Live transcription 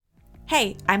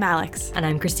Hey, I'm Alex. And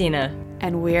I'm Christina.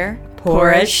 And we're Poor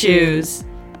as Shoes.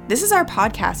 This is our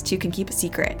podcast, Two Can Keep a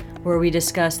Secret, where we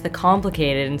discuss the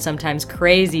complicated and sometimes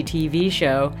crazy TV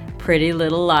show, Pretty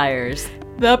Little Liars.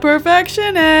 The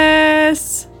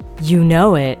Perfectionists! You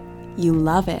know it. You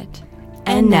love it.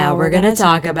 And now we're gonna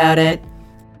talk about it.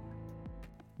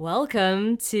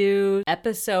 Welcome to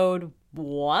episode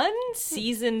 1,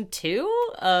 season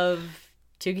 2 of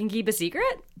Two Can Keep a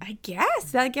Secret? I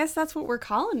guess that's what we're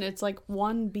calling it. It's like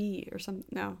 1B or something.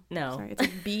 No. Sorry, it's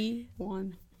like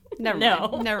B1.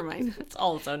 Never mind. It's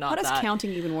also not that. How does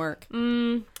counting even work?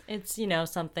 It's,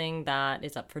 something that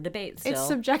is up for debate still. It's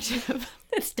subjective.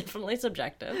 It's definitely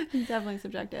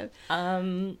subjective.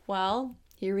 Well,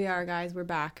 here we are, guys. We're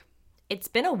back. It's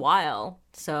been a while,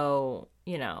 so,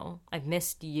 I've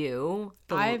missed you,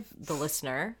 the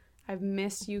listener. I've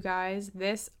missed you guys.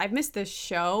 I've missed this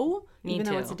show, even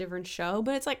though it's a different show,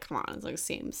 but it's like, come on, it's like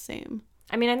same.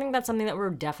 I mean, I think that's something that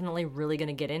we're definitely really going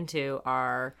to get into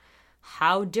are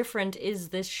how different is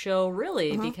this show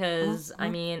really? Because I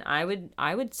mean, I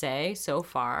would say so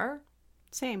far,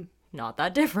 same, not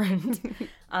that different.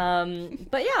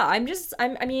 But yeah, I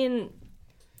mean,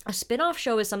 a spin-off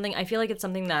show is something, I feel like it's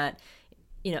something that,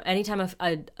 anytime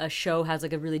a show has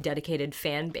like a really dedicated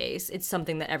fan base, it's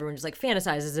something that everyone just like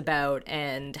fantasizes about.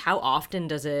 And how often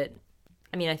does it,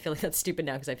 I mean, I feel like that's stupid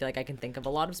now because I feel like I can think of a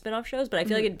lot of spin-off shows, but I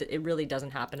feel like it really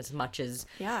doesn't happen as much as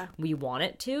we want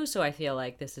it to. So I feel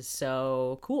like this is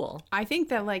so cool. I think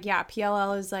that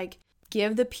PLL is like,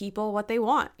 give the people what they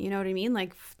want. You know what I mean?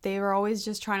 Like, they were always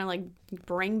just trying to like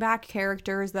bring back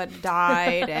characters that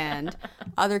died and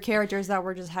other characters that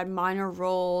were just had minor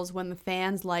roles when the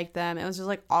fans liked them. It was just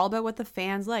like all about what the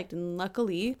fans liked. And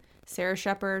luckily, Sarah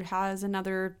Shepard has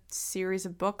another series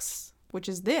of books, which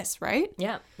is this, right?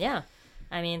 Yeah.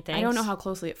 I mean, thanks. I don't know how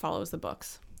closely it follows the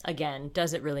books. Again,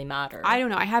 does it really matter? I don't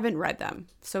know. I haven't read them.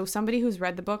 So somebody who's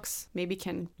read the books maybe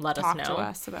can let talk us know. To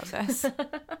us about this.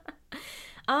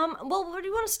 Well, where do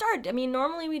you want to start? I mean,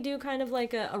 normally we do kind of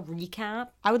like a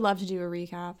recap. I would love to do a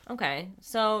recap. Okay.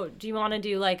 So do you want to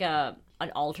do like an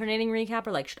alternating recap,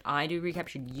 or like should I do a recap?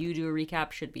 Should you do a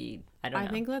recap? Should we? I don't know.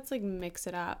 I think let's like mix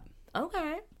it up.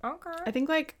 Okay. I think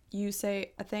like you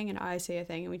say a thing and I say a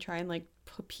thing and we try and like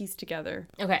piece together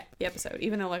the episode,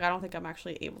 even though like I don't think I'm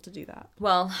actually able to do that.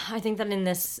 Well, I think that in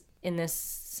this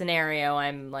scenario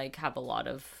I'm like have a lot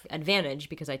of advantage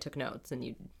because I took notes and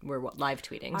you were live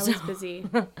tweeting. I was busy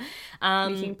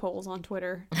making polls on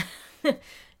Twitter.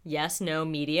 Yes, no,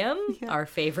 medium, our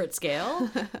favorite scale.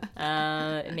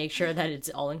 Make sure that it's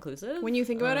all inclusive. When you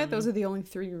think about it, those are the only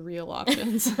 3 real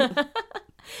options.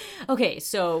 Okay,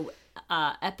 so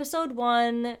episode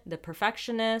 1, The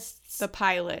Perfectionists. The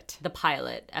pilot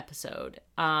episode,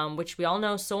 which we all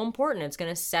know is so important. It's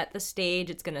going to set the stage,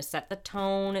 it's going to set the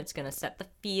tone, it's going to set the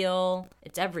feel,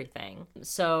 it's everything.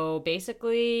 So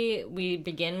basically, we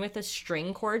begin with a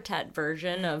string quartet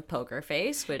version of Poker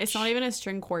Face, which... It's not even a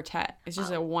string quartet, it's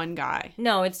just a one guy.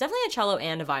 No, it's definitely a cello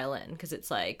and a violin, because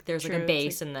it's like, there's like a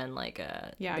bass like, and then like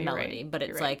a right. melody, but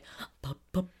it's right. like...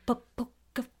 Poker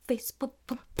face,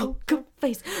 poker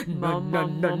face, no,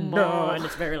 and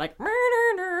it's very like no,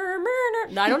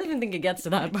 I don't even think it gets to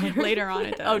that part. Later on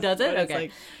it does. Oh, does it? Okay.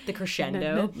 Like, the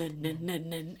crescendo. It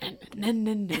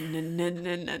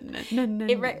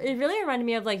really reminded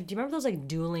me of like, do you remember those like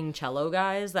dueling cello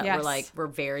guys that were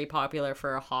very popular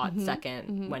for a hot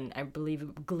second when I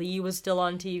believe Glee was still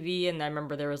on TV, and I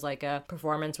remember there was like a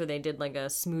performance where they did like a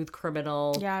Smooth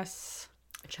Criminal. Yes.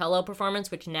 Cello performance,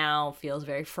 which now feels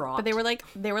very fraught. But they were like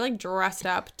dressed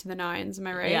up to the nines, am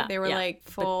I right? Yeah, they were like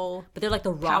full but they're like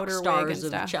the rock stars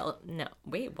of cello. No,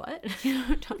 wait, what? You know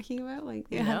what I'm talking about?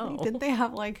 Like, no. Didn't they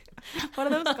have like,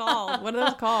 what are those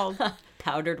called?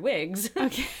 Powdered wigs.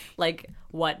 Okay. Like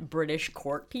what British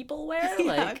court people wear?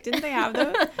 Yeah, Like, didn't they have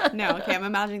those? No, okay, I'm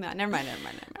imagining that. Never mind.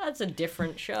 That's a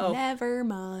different show. Never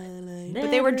mind. But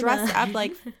they were dressed up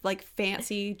like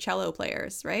fancy cello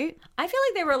players, right? I feel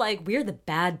like they were like, we're the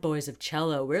bad boys of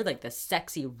cello. We're like the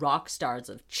sexy rock stars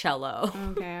of cello.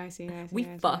 Okay, I see. We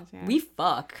fuck.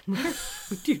 We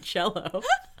do cello.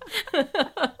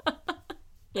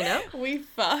 You know? We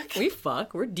fuck.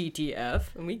 We're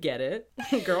DTF, and we get it.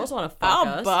 Girls want to fuck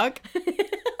us. I'll buck.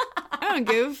 I don't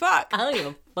give a fuck. I don't give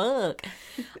a fuck.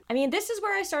 I mean, this is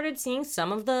where I started seeing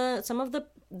some of the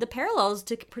parallels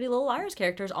to Pretty Little Liars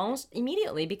characters almost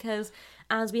immediately, because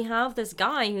as we have this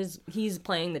guy he's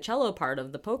playing the cello part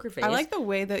of the Poker Face. I like the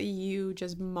way that you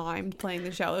just mimed playing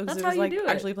the cello. That's it how was you like do it.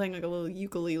 Actually playing like a little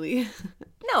ukulele.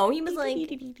 No, he was like,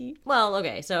 well,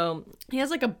 okay, so he has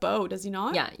like a bow, does he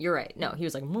not? Yeah, you're right. No, he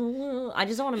was like, I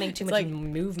just don't want to make too much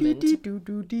movement.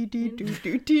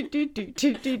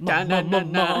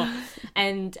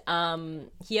 And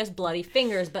he has bloody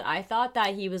fingers, but I thought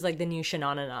that he was like the new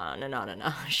Shanna.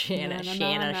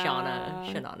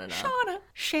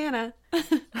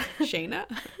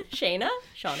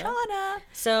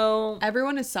 So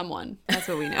Everyone is someone. That's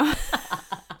what we know.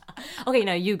 okay,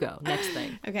 now you go. Next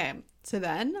thing. Okay. So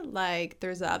then, like,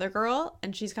 there's the other girl,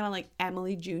 and she's kind of like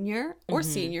Emily Jr. or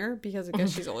Senior, because I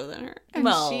guess she's older than her. And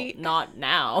Well, not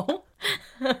now.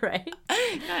 Right?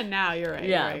 Not now, you're right.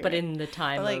 Yeah, you're right, but right. in the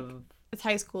time But, like, of... it's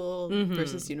high school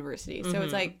versus university. So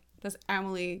it's like this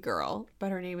Emily girl,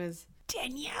 but her name is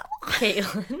Danielle.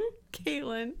 Caitlin.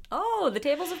 Caitlin. Oh, the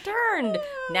tables have turned.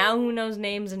 Now who knows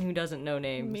names and who doesn't know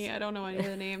names? Me, I don't know any of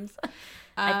the names.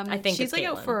 I think she's it's like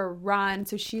Caitlin. out for a run,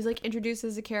 so she's like introduced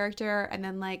as a character, and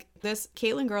then like this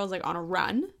Caitlin girl is like on a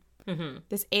run.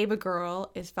 This Ava girl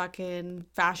is fucking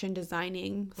fashion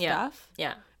designing stuff.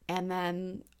 Yeah. And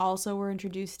then also we're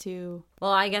introduced to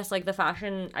Well, I guess like the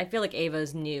fashion, I feel like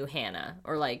Ava's new Hannah,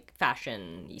 or like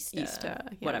fashionista, yeah.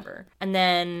 whatever. And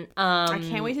then I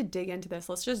can't wait to dig into this.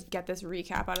 Let's just get this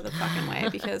recap out of the fucking way,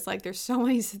 because like there's so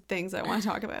many things I want to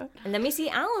talk about. and then we see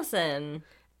Allison.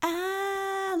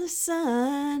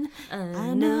 Allison,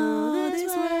 I know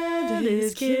this world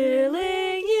is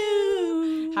killing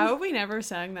you. How have we never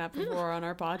sang that before on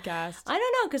our podcast? I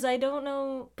don't know, because I don't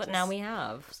know, but now we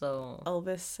have. So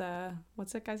Elvis,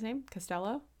 what's that guy's name?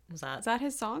 Costello? is Is that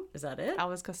his song? it?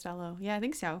 Elvis Costello. Yeah, I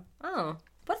think so. Oh,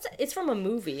 what's it? It's from a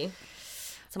movie.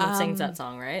 Someone sings that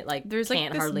song, right? Like There's like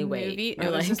Can't this Hardly movie. Wait. No,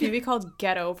 Or, there's like... this movie called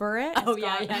Get Over It. Oh It's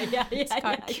yeah, got- yeah. It's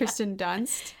got Kirsten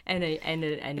Dunst. And a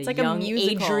like a young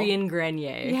musical. Adrian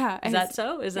Grenier. Yeah, Is and that it's-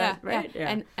 so? Is that right? Yeah.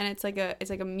 And it's like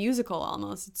a musical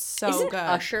almost. It's so Isn't good.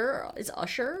 Usher? Is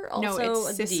Usher also No,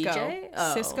 it's the Cisco. DJ?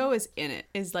 Oh. Cisco is in it.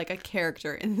 Is like a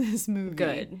character in this movie.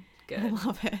 Good. I Good.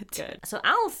 love it. Good. So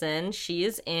Allison, she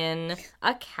is in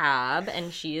a cab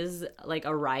and she is like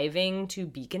arriving to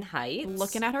Beacon Heights.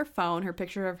 Looking at her phone, her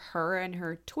picture of her and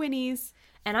her twinnies.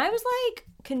 And I was like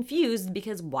confused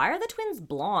because why are the twins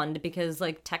blonde? Because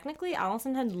like technically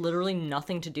Allison had literally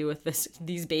nothing to do with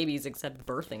these babies except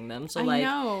birthing them. So I like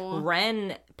know.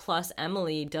 Ren plus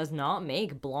Emily does not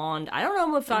make blonde. I don't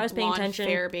know if I was paying blonde, attention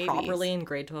fair babies. properly in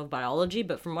grade 12 biology,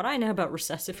 but from what I know about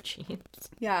recessive genes,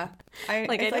 Yeah.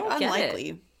 Like, I it's don't get it.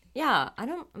 unlikely. yeah,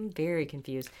 I'm very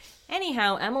confused.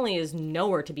 Anyhow, Emily is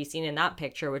nowhere to be seen in that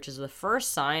picture, which is the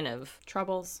first sign of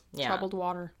Troubles. Yeah. Troubled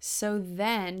water. So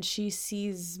then she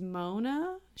sees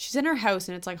Mona. She's in her house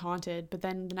and it's like haunted. But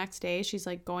then the next day she's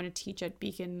like going to teach at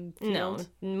Beacon Field.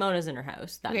 no, Mona's in her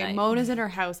house that Okay, night. Mona's in her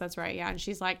house. That's right. Yeah. And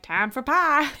she's like, time for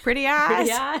pie. Pretty eyes.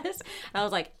 Yes. I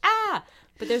was like, ah.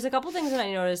 But there's a couple things that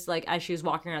I noticed, like, as she was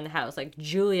walking around the house, like,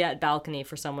 Juliet balcony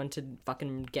for someone to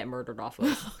fucking get murdered off of.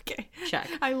 Okay. Check.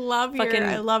 I love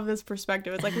I love this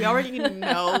perspective. It's like we already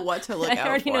know what to look out I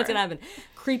already for. know what's gonna happen.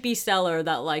 Creepy cellar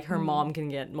that, like, her mom can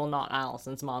get, well, not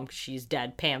Allison's mom, 'cause she's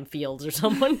dead, Pam Fields or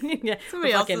someone. Somebody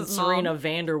or fucking else's mom. Serena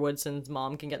Vanderwoodson's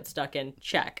mom can get stuck in.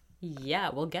 Check.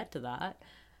 Yeah, we'll get to that.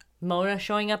 Mona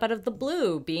showing up out of the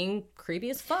blue, being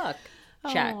creepy as fuck.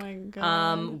 Check. Oh my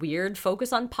God. Weird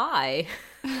focus on pie.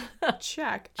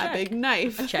 Check. A big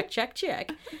knife. Check.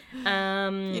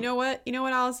 You know what? You know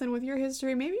what, Allison? With your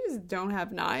history, maybe you just don't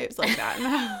have knives like that in the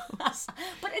house.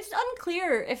 But it's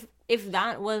unclear if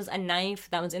that was a knife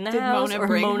that was in the Did house Mona or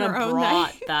bring Mona her own brought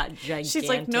knife? that gigantic She's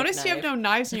like, notice you have no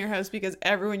knives in your house because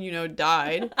everyone you know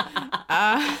died.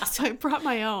 So I brought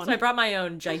my own. So I brought my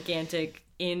own gigantic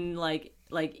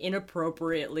like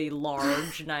inappropriately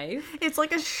large knife It's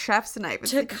like a chef's knife.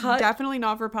 It's To like cut- definitely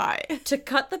not for pie. to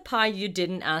cut the pie you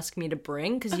didn't ask me to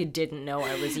bring because you didn't know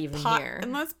I was even Pie, here.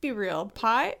 and let's be real,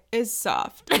 pie is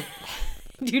soft.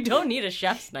 You don't need a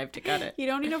chef's knife to cut it. You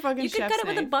don't need a fucking You could chef's cut it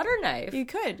with a knife. butter knife. You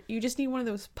could. You just need one of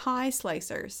those pie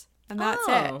slicers. And that's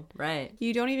it. Oh, right.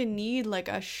 You don't even need like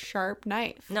a sharp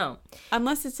knife. No.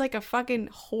 Unless it's like a fucking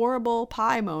horrible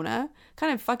pie, Mona.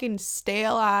 Kind of fucking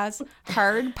stale ass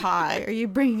hard pie. Are you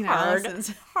bringing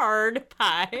Allison's Hard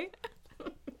pie.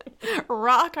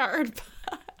 rock hard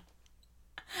pie?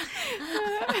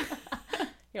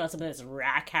 You want some of this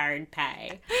rock hard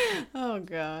pie. Oh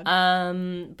god.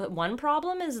 But one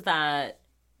problem is that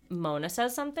Mona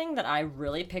says something that I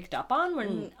really picked up on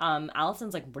when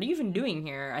Allison's like, "What are you even doing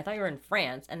here? I thought you were in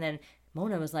France." And then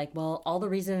Mona was like, "Well, the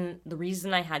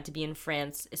reason I had to be in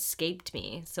France escaped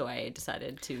me, so I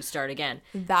decided to start again."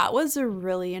 That was a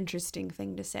really interesting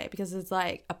thing to say because it's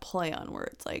like a play on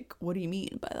words. Like, what do you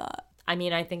mean by that? I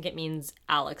mean, I think it means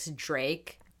Alex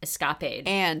Drake escapade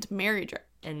And Mary Drake.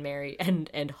 and Mary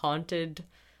and haunted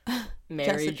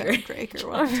Mary Jessica Drake. Drake or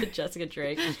whatever. Jessica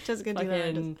Drake. Jessica do that.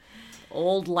 Fucking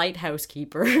old lighthouse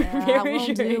keeper. I Mary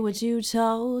won't Drake. do what you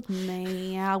told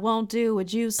me. I won't do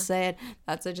what you said.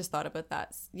 I just thought about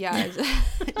that. Yeah, I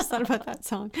just thought about that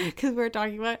song because we were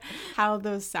talking about how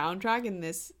the soundtrack in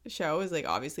this show is like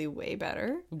obviously way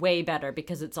better. Way better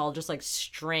because it's all just like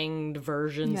stringed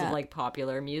versions of Yeah. like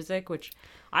popular music, which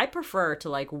I prefer to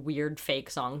like weird fake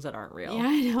songs that aren't real Yeah,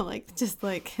 I know, like just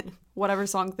like whatever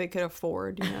songs they could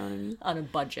afford. You know what I mean? on a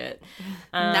budget.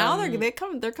 Now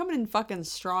they're coming in fucking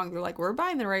strong. They're like, we're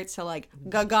buying the rights to like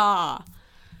Gaga,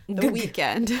 The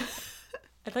Weeknd.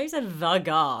 I thought you said the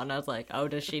ga, and I was like, oh,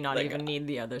 does she not even need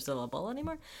the other syllable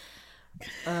anymore?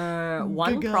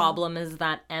 One Gaga. problem is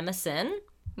that Emerson,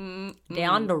 they're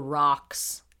on the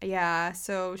rocks. Yeah,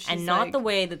 so she's And not like, the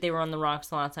way that they were on the rocks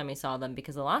the last time we saw them,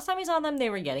 because the last time we saw them, they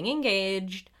were getting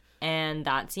engaged, and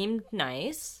that seemed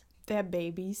nice. they have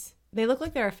babies. They look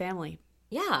like they're a family.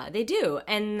 Yeah, they do.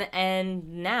 And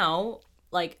now,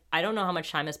 like, I don't know how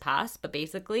much time has passed, but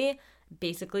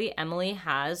basically Emily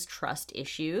has trust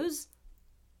issues.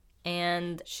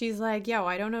 And She's like, yo,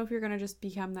 I don't know if you're gonna just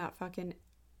become that fucking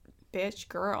bitch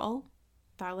girl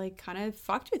that like kind of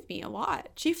fucked with me a lot.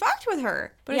 She fucked with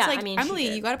her, but Yeah, it's like, I mean, she Emily,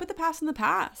 did. you gotta put the past in the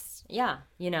past. yeah,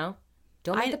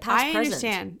 don't make the past I present.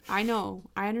 understand. I know.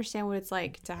 I understand what it's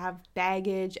like to have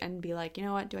baggage and be like, you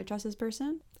know what? Do I trust this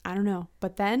person? I don't know.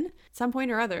 But then, at some point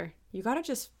or other, you gotta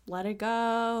just let it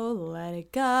go. Let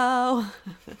it go.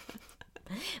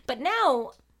 But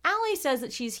now Allie says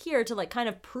that she's here to like kind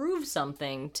of prove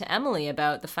something to Emily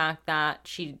about the fact that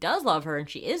she does love her and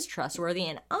she is trustworthy,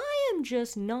 and I am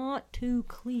just not too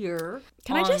clear.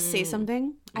 Can I just say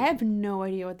something? I have no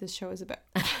idea what this show is about.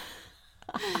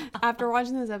 After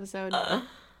watching this episode,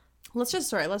 let's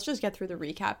just get through the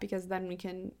recap because then we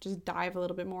can just dive a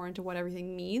little bit more into what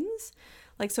everything means.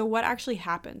 Like, so what actually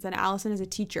happens? And Allison is a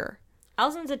teacher.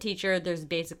 Allison's a teacher. There's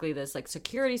basically this like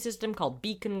security system called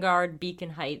Beacon Guard. Beacon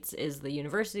Heights is the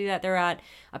university that they're at.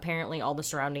 Apparently all the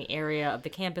surrounding area of the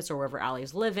campus or wherever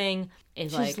Allie's living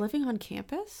is She's like... living on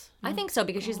campus? I think so,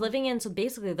 because she's living in... So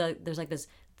basically there's like this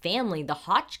family, the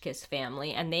Hotchkiss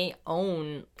family, and they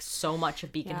own so much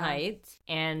of Beacon Yeah. Heights.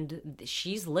 And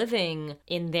she's living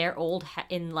in their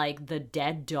in like the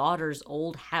dead daughter's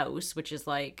old house, which is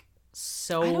like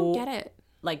so... I don't get it.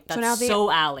 Like, So that's now so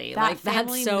Allie. That Like,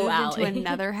 family that's so moved Allie. into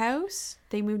another house.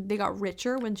 They got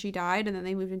richer when she died, and then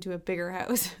they moved into a bigger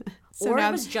house. Or it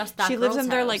now was just that she lives girl's in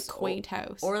their house. like quaint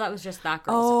house. Or that was just that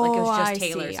girl's house. Like, it was just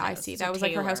Taylor's house. I see. So That was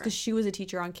like her house Taylor- because she was a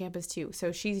teacher on campus too.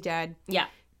 So she's dead. Yeah.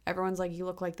 Everyone's like, you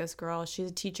look like this girl.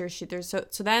 She's a teacher. So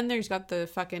then there's got the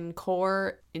fucking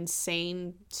core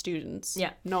insane students.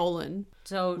 Yeah. Nolan,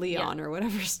 So Leon, or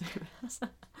whatever his name is.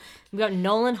 we got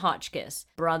Nolan Hotchkiss,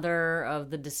 brother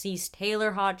of the deceased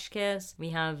Taylor Hotchkiss. We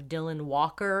have Dylan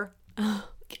Walker,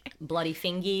 Bloody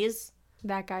Fingies.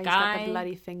 That guy's got Guy. the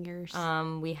bloody fingers.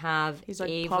 We have He's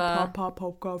like, Ava. pop,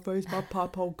 poker face,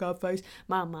 pop, poker face,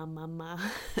 ma.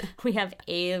 We have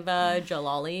Ava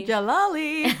Jalali.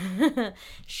 Jalali.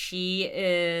 She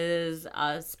is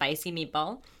a spicy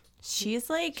meatball. She's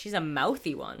like, She's a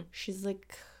mouthy one.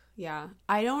 yeah.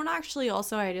 I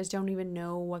just don't even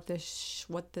know what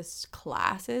this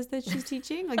class is that she's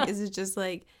teaching. Like, is it just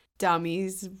like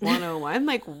dummies 101?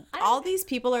 Like, all these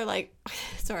people are like,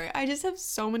 sorry, I just have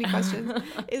so many questions.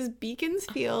 Is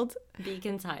Beaconsfield,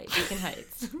 Beacon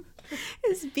Heights.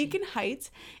 is Beacon Heights,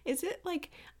 is it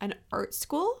like an art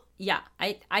school? Yeah,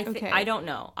 I Okay. I don't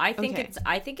know. I think Okay.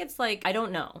 it's like, I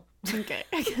don't know. Okay.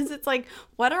 Because it's like,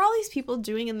 what are all these people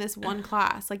doing in this one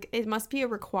class? Like, it must be a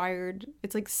required,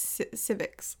 it's like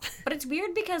civics. But it's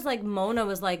weird because like Mona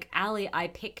was like, Allie, I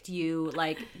picked you,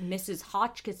 like Mrs.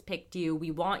 Hotchkiss picked you. We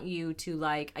want you to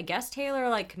like, I guess Taylor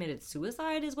like committed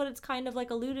suicide is what it's kind of like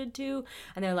alluded to.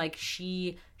 And they're like,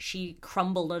 she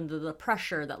crumbled under the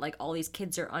pressure that like all these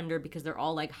kids are under because they're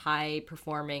all like high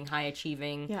performing, high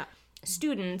achieving Yeah.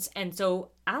 students. And so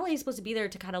Allie's supposed to be there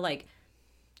to kind of like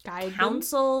Guide them.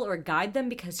 counsel or guide them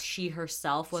because she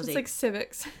herself was It's a like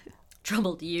civics.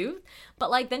 troubled youth. But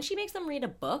like then she makes them read a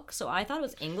book. So I thought it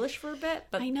was English for a bit,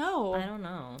 but I know. I don't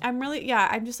know.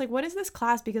 I'm just like, what is this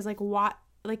class? Because like, what,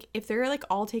 like, if they're like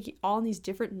all taking all in these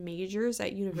different majors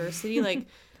at university, like,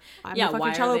 I'm Yeah, a why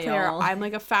fucking are cello they player. all- I'm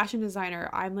like a fashion designer.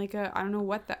 I'm like I don't know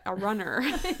what a runner.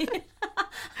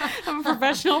 I'm a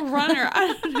professional runner.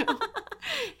 I don't know.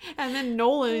 And then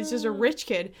Nolan is just a rich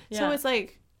kid. So Yeah. it's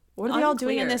like, what are they all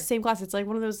doing in Unclear. this same class? It's like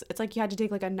one of those, it's like you had to take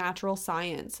like a natural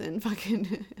science in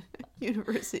fucking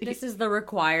university. This is the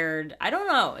required. I don't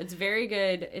know. It's very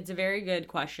good. It's a very good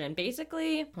question.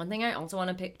 Basically, one thing I also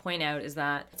want to point out is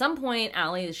that at some point,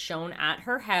 Allie is shown at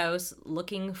her house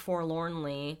looking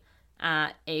forlornly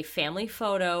at a family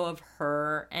photo of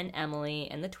her and Emily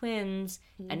and the twins,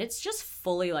 and it's just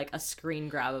fully like a screen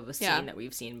grab of a scene that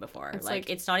we've seen before. It's like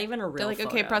it's not even a real they're like, photo.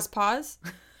 okay, press pause.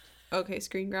 Okay,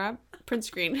 screen grab. Print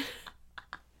screen.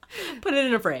 Put it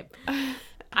in a frame.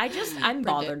 I'm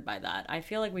bothered by that. I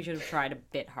feel like we should have tried a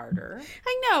bit harder.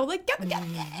 I know, like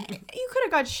you could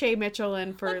have got Shay Mitchell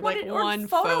in for like one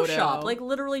Photoshop, photo. like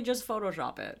literally just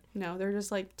Photoshop it. No, they're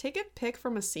just like, take a pic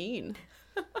from a scene.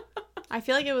 I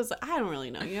feel like it was, I don't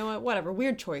really know. You know what? Whatever.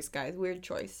 Weird choice, guys. Weird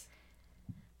choice.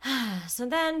 So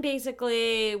then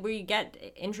basically we get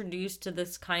introduced to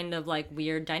this kind of like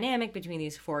weird dynamic between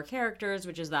these four characters,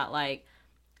 which is that like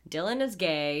Dylan is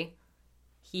gay.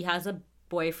 He has a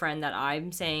boyfriend that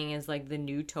I'm saying is like the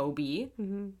new Toby.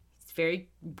 Mm-hmm. It's very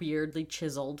weirdly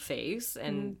chiseled face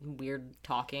and weird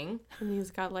talking. And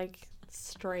he's got like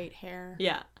straight hair.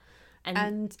 Yeah.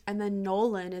 And then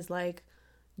Nolan is like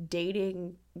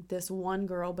dating this one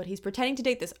girl, but he's pretending to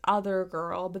date this other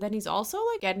girl, but then he's also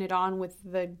like getting it on with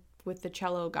the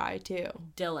cello guy too.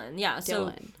 Dylan. Yeah.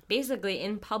 So basically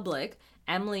in public,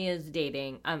 Emily is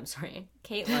dating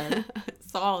Caitlin.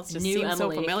 It's just new seems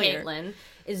Emily, so familiar. Caitlin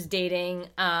is dating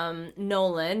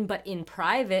Nolan, but in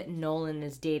private Nolan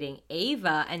is dating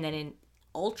Ava, and then in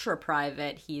ultra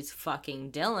private he's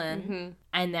fucking Dylan.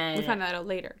 And then we find that out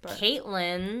later, but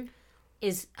Caitlin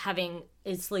is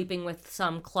sleeping with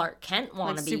some Clark Kent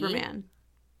wannabe. Like Superman.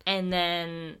 And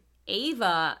then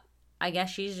Ava, I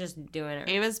guess she's just doing it.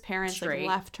 Ava's parents like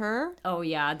left her. Oh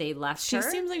yeah, they left her. She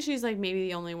seems like she's like maybe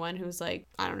the only one who's like,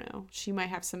 I don't know. She might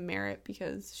have some merit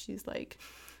because she's like,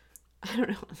 I don't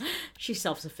know. She's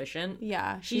self-sufficient.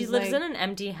 Yeah. She lives in an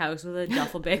empty house with a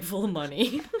duffel bag full of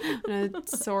money. And a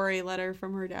sorry letter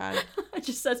from her dad. It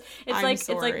just says it's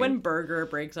like when Burger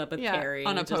breaks up with Carrie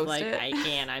on and a it's just like, I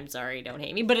can't, I'm sorry, don't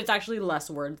hate me. But it's actually less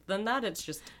words than that. It's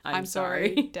just I'm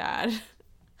sorry, Dad.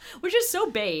 Which is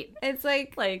so bait. It's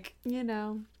like you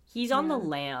know. He's on the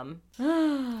lam.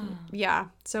 Yeah.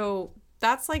 So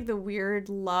that's like the weird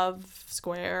love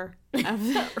square of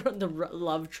the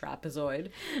love trapezoid.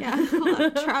 Yeah,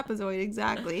 love trapezoid,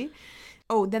 exactly.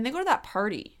 Oh, then they go to that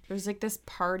party. There's like this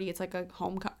party. It's like a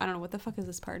I don't know, what the fuck is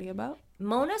this party about?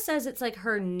 Mona says it's like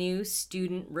her new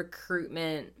student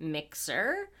recruitment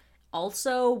mixer.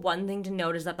 Also, one thing to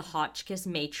note is that the Hotchkiss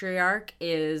matriarch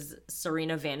is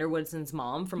Serena Vanderwoodson's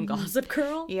mom from Gossip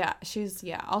Girl. Yeah, she's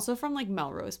also from like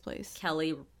Melrose Place.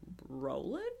 Kelly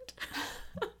Rowland?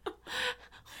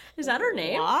 Is that her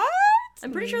name? What?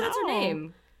 I'm pretty sure that's her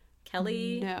name.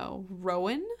 Kelly? No.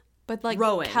 Rowan? But like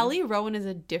Rowan. Kelly Rowan is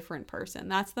a different person.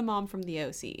 That's the mom from the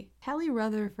OC. Kelly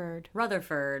Rutherford.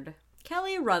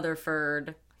 Kelly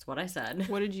Rutherford. That's what I said.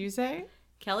 What did you say?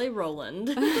 Kelly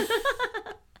Rowland.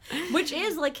 Which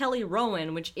is like Kelly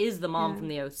Rowan, which is the mom from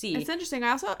the OC. It's interesting.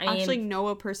 I also actually know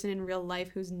a person in real life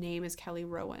whose name is Kelly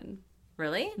Rowan.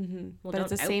 Really? Mm-hmm. Well, but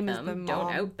it's the same as the mom.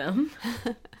 Don't out them.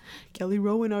 Kelly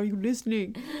Rowan, are you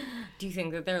listening? Do you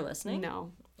think that they're listening?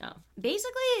 No. Oh.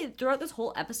 Basically, throughout this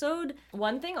whole episode,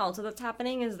 one thing also that's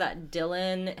happening is that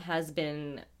Dylan has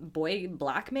been boy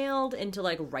blackmailed into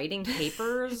like writing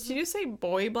papers. Did you say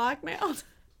boy blackmailed?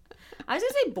 I was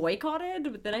gonna say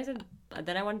boycotted, but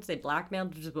then I wanted to say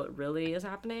blackmailed, which is what really is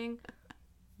happening.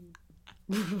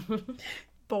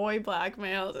 Boy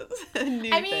blackmailed is a new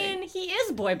thing. I mean, he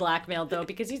is boy blackmailed though,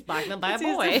 because he's blackmailed by a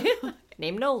boy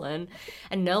named Nolan.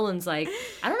 And Nolan's like,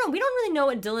 I don't know, we don't really know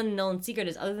what Dylan and Nolan's secret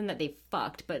is other than that they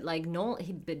fucked, but like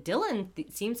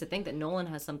Dylan seems to think that Nolan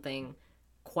has something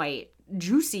quite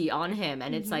juicy on him,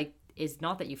 and it's like, it's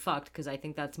not that you fucked, because I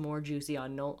think that's more juicy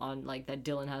on like that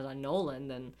Dylan has on Nolan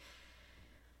than.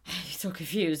 He's so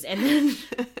confused. And then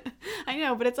I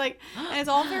know, but it's like, and it's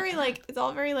all very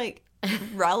like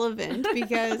relevant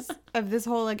because of this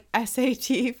whole like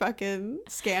SAT fucking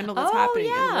scandal that's happening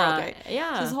in the world. Right?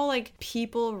 Yeah. So this whole like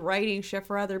people writing shit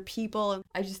for other people, and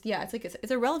I just it's like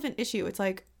it's a relevant issue. It's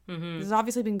like this has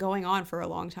obviously been going on for a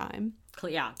long time.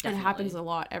 Yeah, definitely. And it happens a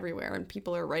lot everywhere, and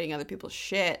people are writing other people's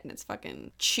shit, and it's fucking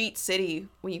cheat city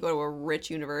when you go to a rich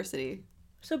university.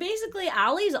 So basically,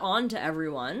 Allie's on to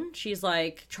everyone. She's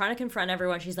like trying to confront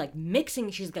everyone. She's like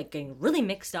getting really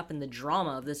mixed up in the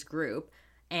drama of this group.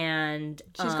 And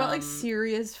she's got like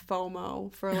serious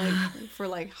FOMO for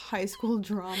like high school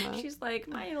drama. She's like,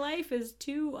 my life is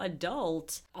too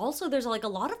adult. Also, there's like a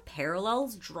lot of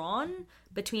parallels drawn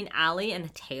between Allie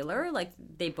and Taylor. Like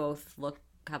they both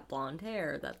have blonde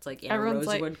hair that's like in everyone's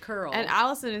a rosewood like, curl. And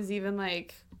Allison is even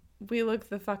like, we look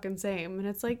the fucking same. And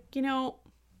it's like, you know,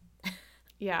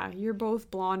 yeah, you're both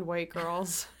blonde white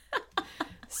girls.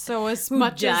 So as Who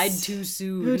much died as too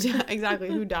soon. exactly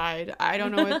who died, I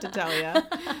don't know what to tell you.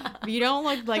 You don't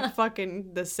look like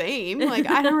fucking the same. Like,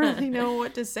 I don't really know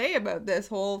what to say about this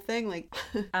whole thing. Like,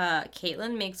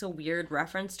 Caitlin makes a weird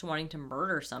reference to wanting to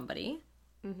murder somebody.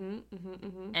 And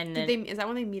then is that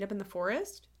when they meet up in the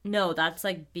forest? no, that's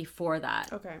like before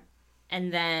that. Okay.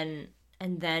 And then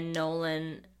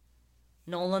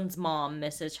Nolan's mom,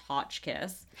 Mrs.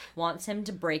 Hotchkiss, wants him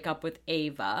to break up with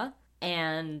Ava,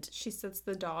 and She sets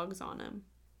the dogs on him.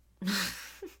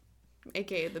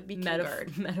 AKA the beacon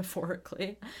guard.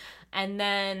 metaphorically. And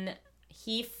then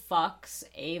he fucks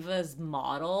Ava's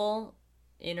model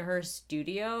in her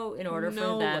studio in order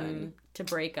for them to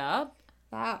break up.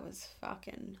 That was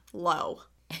fucking low.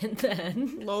 And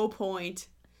then Low point.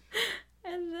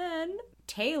 And then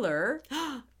Taylor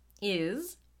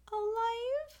is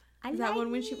alive. Is that when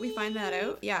we find that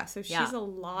out? Yeah, so she's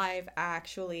alive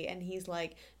actually, and he's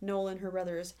like, Nolan, her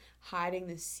brother, is hiding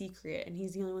this secret, and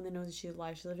he's the only one that knows that she's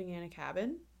alive. She's living in a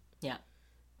cabin. Yeah.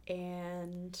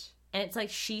 And it's like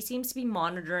she seems to be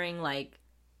monitoring like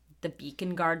the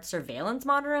beacon guard surveillance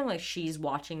monitoring, like she's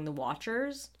watching the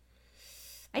watchers.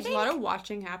 There's a lot of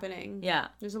watching happening. Yeah.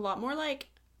 There's a lot more like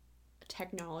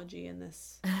technology in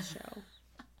this show,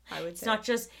 I would say. It's not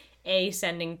just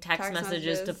sending text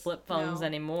messages to flip phones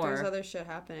anymore. There's other shit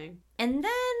happening. And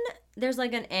then there's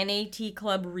like an NAT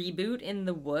Club reboot in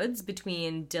the woods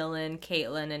between Dylan,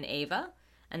 Caitlin, and Ava.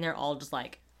 And they're all just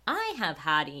like, I have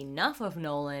had enough of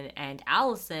Nolan, and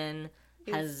Allison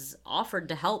has offered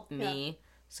to help me.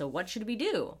 So what should we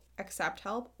do? Accept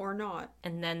help or not?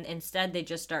 And then instead they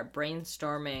just start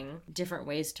brainstorming different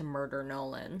ways to murder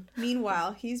Nolan.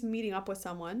 Meanwhile, he's meeting up with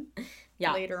someone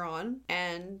later on,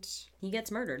 and he gets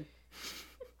murdered.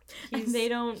 He's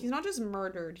not just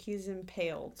murdered, he's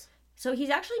impaled. So he's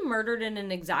actually murdered in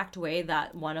an exact way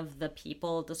that one of the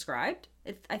people described.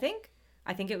 I think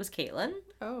it was Caitlin.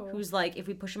 Oh. Who's like, if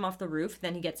we push him off the roof,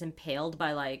 then he gets impaled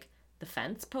by like the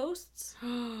fence posts.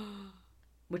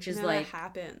 Which is like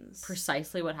happens.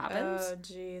 Precisely what happens. Oh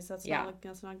jeez, that's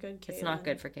not good, Caitlin. It's not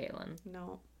good for Caitlin.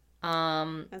 No.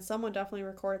 And someone definitely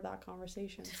recorded that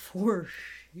conversation. For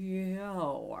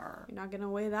sure. You're not getting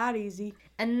away that easy.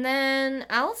 And then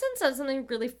Allison said something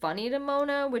really funny to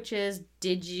Mona, which is,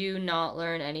 did you not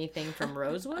learn anything from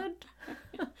Rosewood?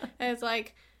 And it's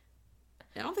like,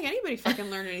 I don't think anybody fucking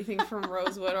learned anything from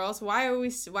Rosewood, or else why are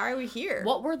we here?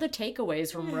 What were the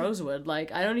takeaways from Rosewood?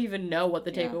 Like, I don't even know what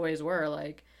the takeaways were.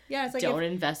 Like, it's like, don't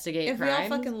investigate crimes. If we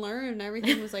all fucking learned and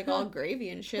everything was like all gravy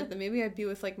and shit, then maybe I'd be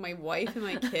with like my wife and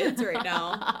my kids right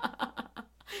now.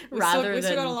 We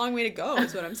still got a long way to go,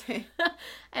 is what I'm saying.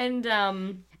 And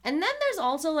then there's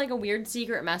also like a weird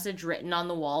secret message written on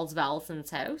the walls of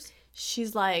Allison's house.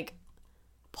 She's like,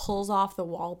 pulls off the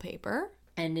wallpaper.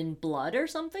 And in blood or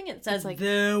something, it says, like,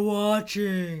 they're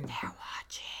watching. They're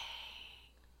watching.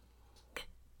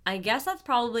 I guess that's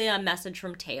probably a message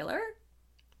from Taylor.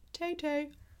 Tay-Tay.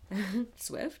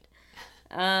 Swift.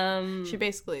 She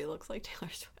basically looks like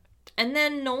Taylor Swift. And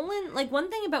then Nolan, like,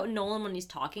 one thing about Nolan when he's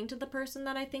talking to the person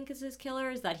that I think is his killer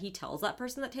is that he tells that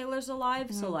person that Taylor's alive.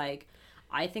 Mm-hmm. So, like,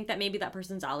 I think that maybe that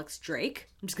person's Alex Drake.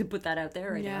 I'm just gonna put that out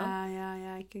there right now.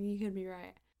 Yeah. You could be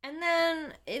right. And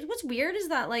then what's weird is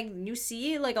that, like, you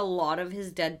see, like, a lot of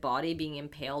his dead body being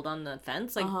impaled on the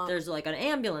fence. Like, there's, like, an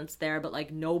ambulance there, but,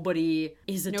 like, nobody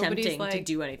is attempting to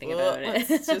do anything about it.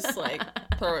 Let's just, like,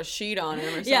 throw a sheet on him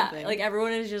or something. Yeah, like,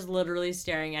 everyone is just literally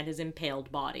staring at his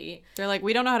impaled body. They're like,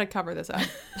 we don't know how to cover this up.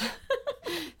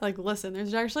 Like, listen,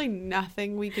 there's actually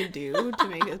nothing we could do to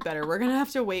make it better. We're gonna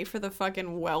have to wait for the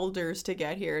fucking welders to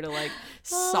get here to, like,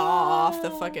 saw off the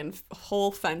fucking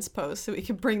whole fence post so we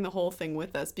can bring the whole thing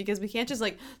with us, because we can't just,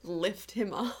 like, lift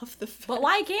him off the fence. But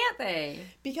why can't they?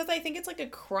 Because I think it's, like, a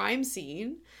crime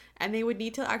scene, and they would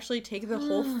need to actually take the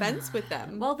whole fence with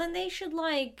them. Well, then they should,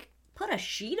 like, put a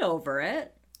sheet over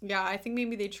it. Yeah, I think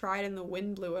maybe they tried and the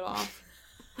wind blew it off.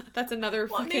 That's another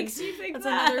what fucking... makes you think that's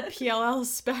that? Another PLL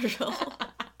special.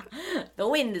 The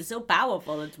wind is so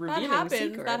powerful, it's revealing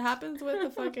secrets. That happens with the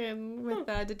fucking, with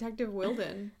Detective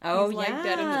Wilden. Oh, he's, like,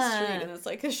 dead in the street, and it's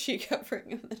like a sheet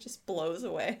covering him that just blows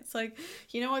away. It's like,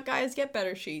 you know what, guys? Get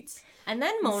better sheets. And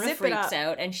then Mona freaks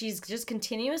out, and she's just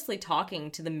continuously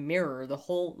talking to the mirror, the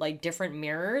whole, like, different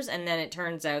mirrors, and then it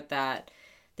turns out that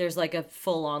there's, like, a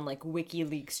full-on, like,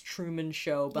 WikiLeaks Truman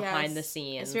Show behind the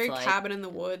scenes. It's very, like, cabin in the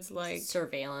woods, like...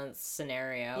 surveillance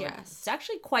scenario. Yes. It's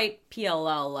actually quite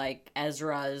PLL, like,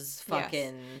 Ezra's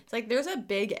fucking... Yes. It's like, there's a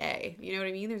big A. You know what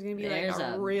I mean? There's gonna be, like,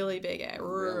 a really big A.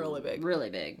 Really big. Really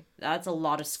big. That's a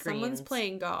lot of screens. Someone's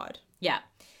playing God. Yeah.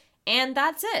 And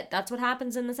that's it. That's what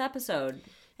happens in this episode.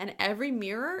 And every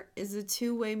mirror is a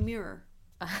two-way mirror.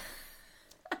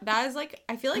 That is like,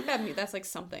 I feel like that's like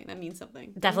something. That means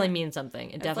something. Definitely means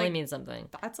something. It definitely like- means something.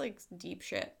 That's like deep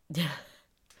shit.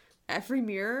 Every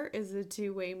mirror is a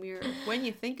two-way mirror when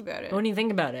you think about it. When you think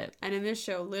about it. And in this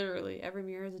show, literally, every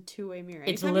mirror is a two-way mirror.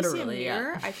 It's Anytime you literally, see a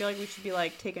mirror, I feel like we should be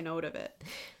like, take a note of it.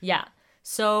 Yeah.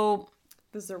 So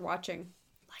Because they're watching.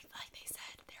 Like they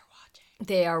said, they're watching.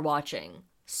 they are watching.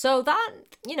 So that,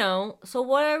 so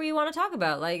what do we want to talk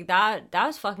about? Like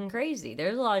that's fucking crazy.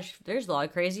 There's a lot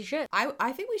of crazy shit.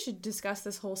 I think we should discuss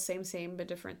this whole same but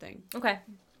different thing. Okay.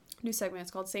 New segment. It's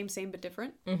called Same but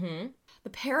Different. Mm-hmm. The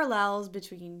parallels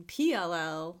between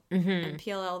PLL and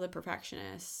PLL the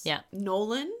Perfectionist. Yeah.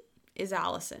 Nolan is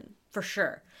Allison. For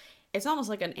sure. It's almost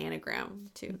like an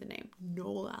anagram to the name.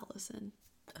 Noel Allison.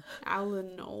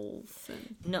 Alan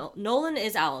Olsen. No, Nolan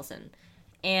is Allison.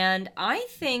 And I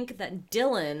think that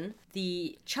Dylan,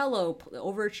 the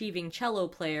overachieving cello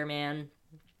player man,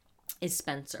 is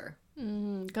Spencer.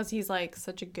 Because he's like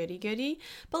such a goody.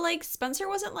 But like Spencer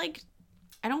wasn't like,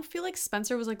 I don't feel like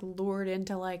Spencer was like lured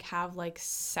into like have like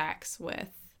sex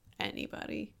with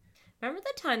anybody. Remember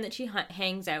the time that she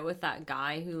hangs out with that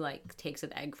guy who like takes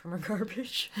an egg from her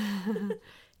garbage?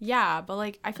 Yeah, but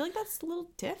like I feel like that's a little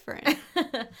different.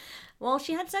 Well,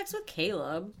 she had sex with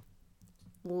Caleb.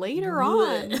 Later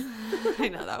on. I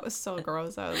know, that was so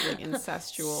gross. That was like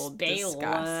incestual disgust.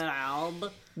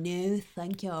 Caleb. No,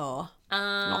 thank you. Not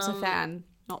a fan.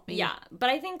 Not me. Yeah, but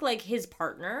I think like his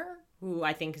partner, who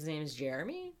I think his name is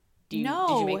Jeremy. Did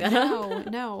you make that up?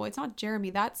 No, it's not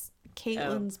Jeremy. That's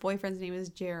Caitlin's boyfriend's name is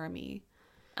Jeremy.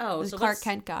 Oh, The so Clark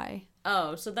Kent guy.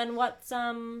 Oh, so then what's I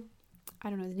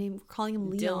don't know his name. We're calling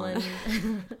him Leon.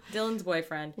 Dylan? Dylan's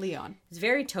boyfriend. Leon. He's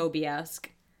very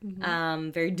Toby-esque.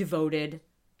 Very devoted.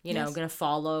 Yes. Gonna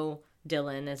follow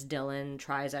Dylan as Dylan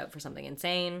tries out for something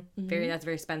insane. That's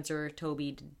very Spencer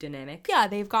Toby dynamic. Yeah,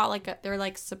 they've got like they're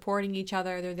like supporting each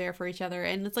other. They're there for each other,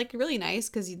 and it's like really nice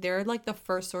because they're like the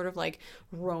first sort of like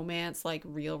romance, like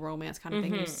real romance kind of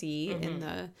thing you see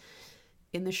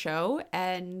in the show,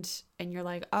 and you're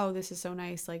like, oh, this is so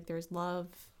nice. Like there's love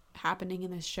happening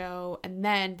in this show,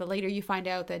 but later you find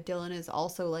out that Dylan is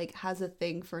also like has a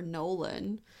thing for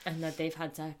Nolan, And that they've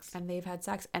had sex.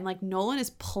 and like Nolan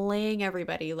is playing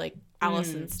everybody like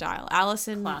Allison style.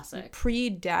 Allison Classic.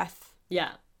 pre-death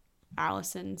Yeah.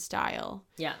 Allison style.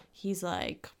 Yeah. He's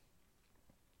like,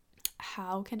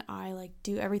 how can I like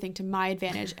do everything to my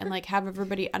advantage and like have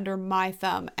everybody under my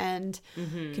thumb and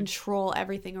control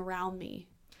everything around me?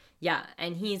 Yeah,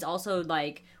 and he's also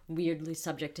like weirdly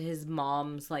subject to his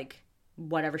mom's like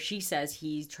whatever she says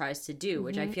he tries to do,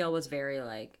 which I feel was very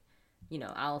like,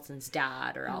 Allison's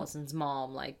dad or Allison's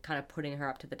mom, like kind of putting her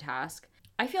up to the task.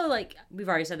 I feel like we've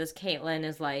already said this, Caitlin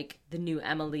is like the new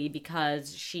Emily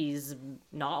because she's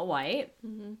not white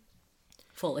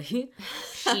fully.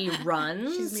 She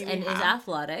runs She's maybe and is half.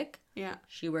 athletic. Yeah.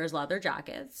 She wears leather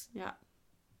jackets. Yeah.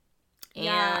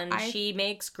 And she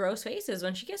makes gross faces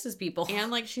when she kisses people.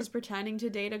 And like she's pretending to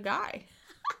date a guy.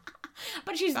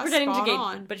 But she's That's pretending to spot gay.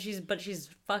 on. But she's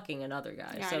fucking another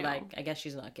guy. Yeah, so I know. like I guess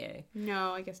she's not gay.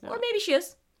 No, I guess not. Or maybe she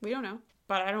is. We don't know.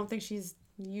 But I don't think she's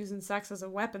using sex as a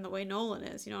weapon the way Nolan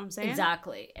is. You know what I'm saying?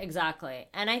 Exactly.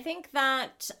 And I think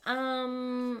that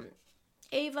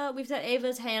we've said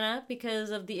Ava's Hannah because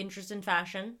of the interest in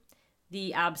fashion.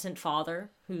 The absent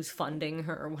father who's funding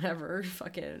her or whatever,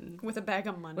 fucking With a bag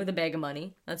of money. with a bag of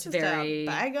money. That's Just very a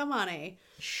bag of money.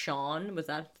 Sean. Was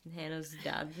that Hannah's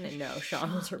dad? No,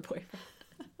 Sean was her boyfriend.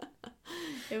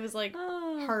 It was like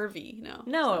Harvey. No.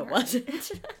 No, it it's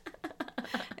wasn't.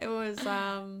 It was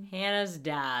Hannah's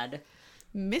dad.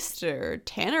 Mr.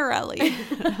 Tannerelli.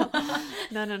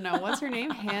 No. What's her name?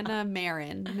 Hannah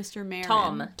Marin. Mr.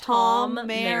 Marin. Tom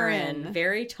Marin.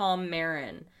 Very Tom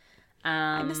Marin.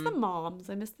 I miss the moms.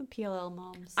 I miss the PLL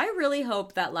moms. I really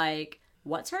hope that, like,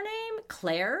 what's her name?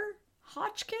 Claire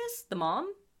Hotchkiss, the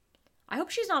mom? I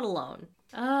hope she's not alone.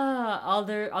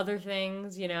 Other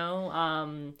things,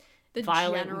 The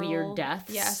violent, general- weird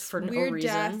deaths yes, for no weird reason.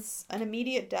 deaths. An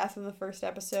immediate death in the first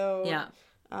episode. Yeah.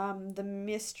 The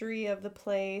mystery of the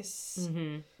place.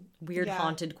 Weird Yeah.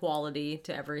 haunted quality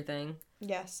to everything.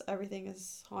 Yes, everything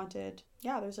is haunted.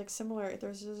 Yeah, there's like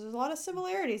there's a lot of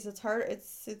similarities. It's hard.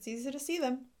 It's easy to see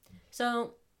them.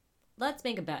 So, let's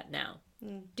make a bet now.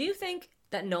 Do you think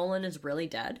that Nolan is really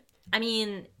dead? I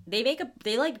mean, they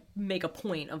make a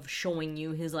point of showing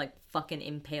you his like fucking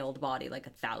impaled body like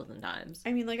 1,000 times.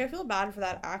 I mean, like I feel bad for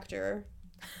that actor.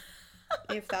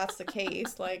 If that's the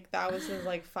case, like that was his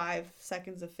like 5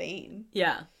 seconds of fame.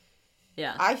 Yeah.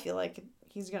 I feel like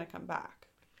he's gonna come back.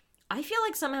 I feel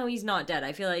like somehow he's not dead.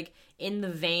 I feel like in the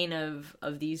vein of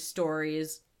these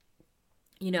stories,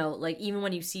 you know, like, even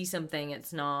when you see something,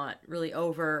 it's not really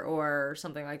over or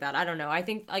something like that. I don't know. I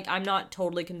think, like, I'm not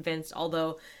totally convinced,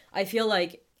 although I feel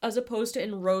like, as opposed to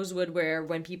in Rosewood, where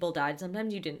when people died,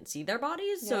 sometimes you didn't see their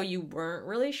bodies, so you weren't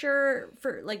really sure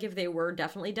for, like, if they were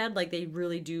definitely dead. Like, they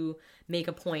really do make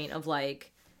a point of,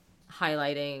 like,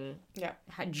 highlighting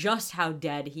just how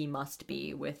dead he must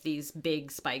be with these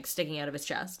big spikes sticking out of his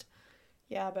chest.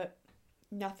 Yeah, but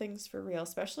nothing's for real,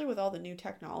 especially with all the new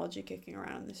technology kicking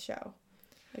around in this show.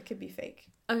 It could be fake.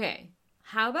 Okay,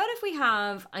 how about if we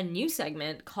have a new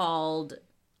segment called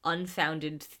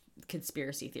Unfounded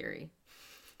Conspiracy Theory?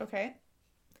 Okay.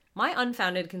 My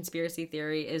unfounded conspiracy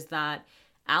theory is that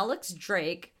Alex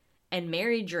Drake and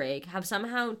Mary Drake have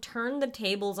somehow turned the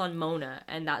tables on Mona,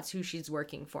 and that's who she's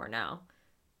working for now.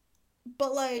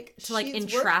 But, like, to, like, she's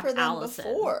entrap worked for them Allison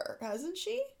before, hasn't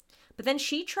she? But then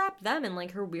she trapped them in,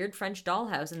 like, her weird French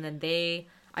dollhouse, and then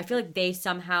I feel like they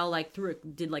somehow, like,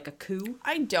 did, like, a coup.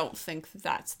 I don't think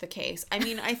that's the case. I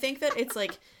mean, I think that it's,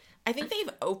 like, I think they've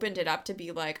opened it up to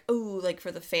be like, oh, like,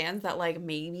 for the fans that, like,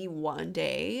 maybe one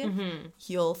day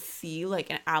you'll see, like,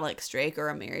 an Alex Drake or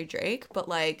a Mary Drake. But,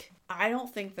 like, I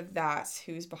don't think that that's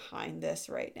who's behind this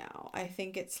right now. I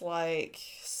think it's, like,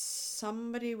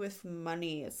 somebody with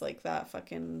money. It's, like, that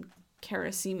fucking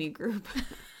Karasimi group.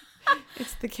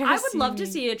 It's the Karasimi. I would love to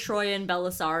see a Troy and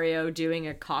Belisario doing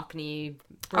a Cockney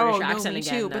British accent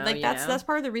again. Too, but, like, that's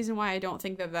part of the reason why I don't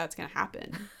think that that's going to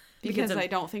happen. Because I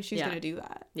don't think she's going to do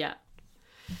that. Yeah.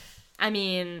 I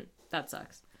mean, that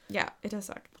sucks. Yeah, it does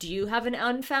suck. Do you have an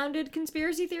unfounded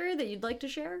conspiracy theory that you'd like to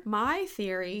share? My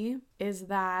theory is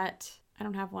that I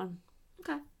don't have one.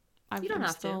 Okay. You don't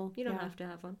have to. You don't have to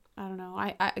have one. I don't know.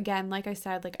 I again, like I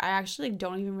said, like, I actually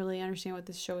don't even really understand what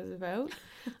this show is about.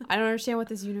 I don't understand what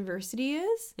this university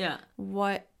is. Yeah.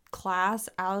 What class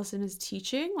Allison is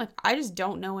teaching. Like, I just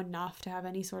don't know enough to have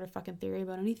any sort of fucking theory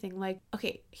about anything. Like,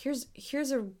 okay, here's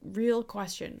a real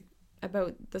question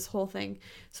about this whole thing.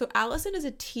 So Allison is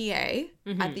a TA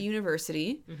at the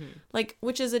university, like,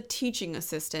 which is a teaching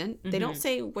assistant. They don't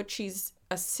say what she's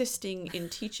assisting in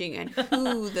teaching and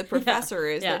who the professor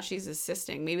is that she's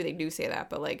assisting. Maybe they do say that,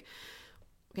 but, like,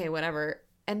 okay, whatever.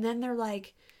 And then they're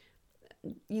like,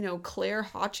 you know, Claire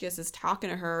Hotchkiss is talking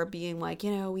to her, being like,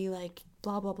 you know, we, like,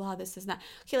 blah, blah, blah, this is that.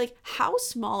 Okay, like, how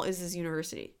small is this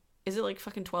university? Is it, like,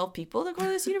 fucking 12 people that go to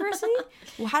this university?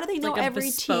 Well, how do they know like every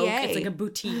bespoke, TA? It's like a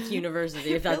boutique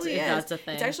university, if that's a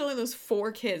thing. It's actually only those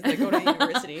 4 kids that go to the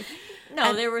university.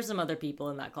 No, there were some other people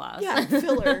in that class. Yeah,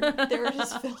 filler. They were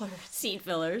just fillers. Seat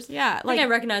fillers. Yeah. Like, I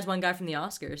recognize one guy from the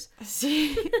Oscars.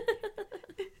 See?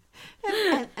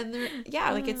 and they're,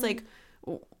 yeah, like, it's like,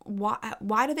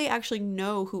 why do they actually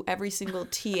know who every single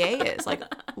TA is? Like,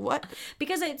 what?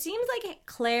 Because it seems like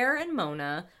Claire and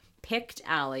Mona picked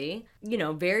Allie, you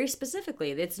know, very specifically.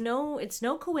 It's no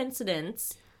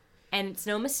coincidence, and it's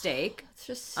no mistake. It's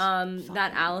just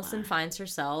that Allison finds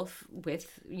herself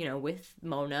with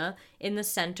Mona in the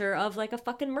center of, like, a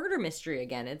fucking murder mystery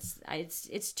again.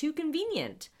 It's too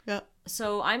convenient. Yeah.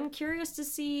 So I'm curious to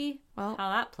see how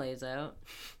that plays out.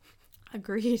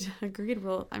 Agreed.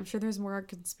 Well, I'm sure there's more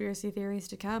conspiracy theories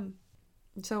to come.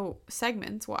 So,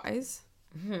 segments wise,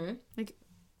 like,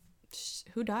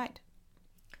 who died?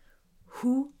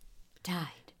 Who died?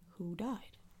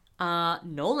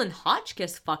 Nolan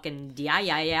Hotchkiss fucking He died.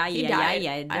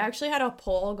 I actually had a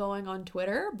poll going on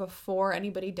Twitter before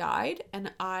anybody died, and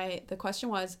the question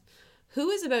was, who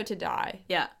is about to die?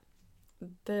 Yeah.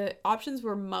 The options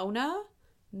were Mona,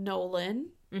 Nolan,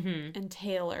 and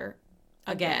Taylor.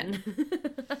 Again.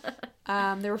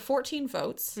 There were 14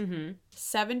 votes.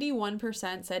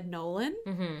 71% said Nolan.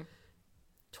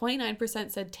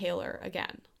 29% said Taylor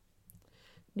again.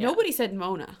 Yeah. Nobody said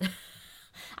Mona.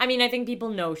 I mean, I think people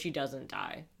know she doesn't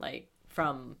die, like,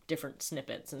 from different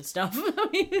snippets and stuff.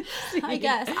 I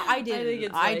guess. I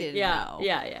didn't know.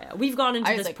 Yeah. We've gone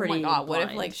into this, like, pretty. Oh my God, what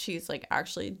if, like, she's, like,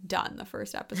 actually done the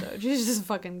first episode? She's just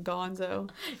fucking gonzo.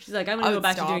 She's like, I'm gonna go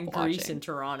back to doing Grease in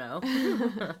Toronto.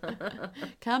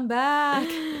 Come back.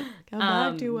 Come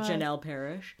back to us. Janelle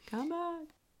Parrish. Come back.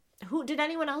 Who did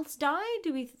anyone else die?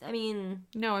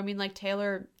 No, I mean, like,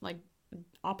 Taylor, like,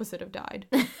 opposite of died.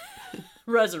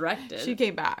 Resurrected. She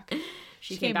came back.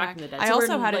 She came back from the dead. I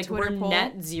also had a Twitter poll. We're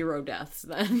net 0 deaths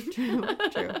then. True.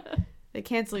 They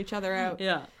cancel each other out.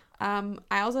 Yeah.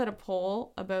 I also had a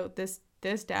poll about this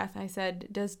death. I said,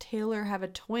 does Taylor have a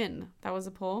twin? That was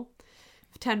a poll.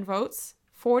 10 votes.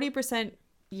 40%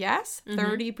 yes.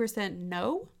 30%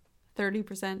 no.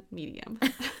 30% medium.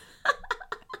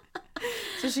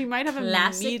 So she might have a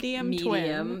classic medium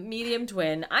twin. Medium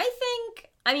twin. I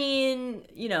think, I mean,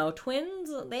 you know,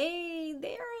 twins, they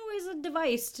are always a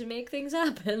device to make things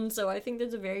happen. So I think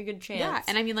there's a very good chance. Yeah,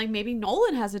 and I mean, like, maybe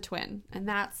Nolan has a twin, and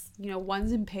that's, you know,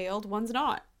 one's impaled, one's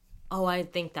not. Oh, I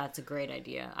think that's a great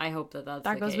idea. I hope that that's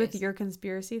That the goes case. with your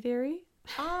conspiracy theory?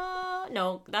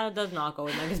 No, that does not go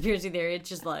with my conspiracy theory. It's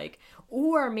just like,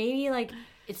 or maybe like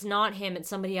it's not him, it's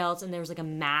somebody else, and there's like a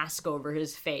mask over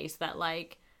his face that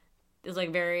like is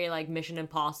like very like Mission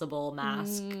Impossible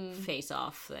mask face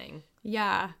off thing.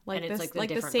 Yeah, like And it's, this, like, the the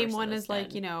different same person one that's as like,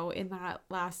 dead. you know, in that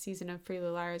last season of Pretty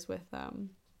Little Liars with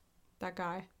that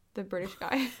guy, the British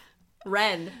guy.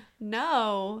 Ren,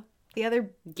 No, the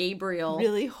other Gabriel,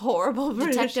 really horrible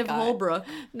British Detective guy. Holbrook.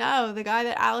 No, the guy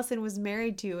that Allison was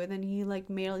married to, and then he like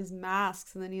made all these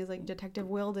masks, and then he was like Detective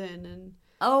Wilden and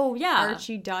Oh yeah,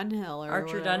 Archie Dunhill or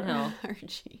Archer whatever. Dunhill.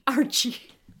 Archie.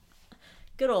 Archie.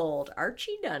 Good old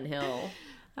Archie Dunhill.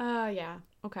 Yeah.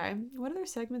 Okay. What other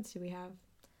segments do we have?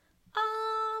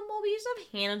 Well, we used to have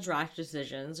Hannah's rash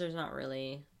decisions. There's not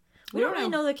really. We We don't don't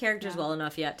really know. know the characters Yeah. well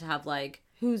enough yet to have like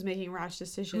Who's making rash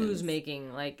decisions? who's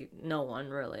making like no one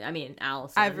really. I mean,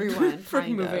 Allison. Everyone, for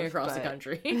kind moving of, across the but-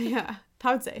 country. Yeah,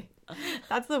 I would say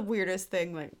that's the weirdest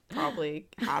thing like probably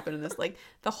happened in this. Like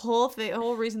the whole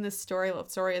reason this story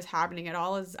is happening at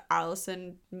all is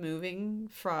Allison moving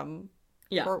from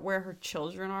Yeah. where her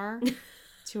children are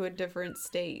to a different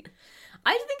state.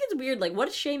 I think it's weird. Like, what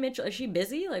is Shay Mitchell? Is she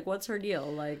busy? Like, what's her deal?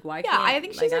 Like, why? Yeah, can't, I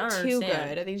think she's like, like I don't too understand.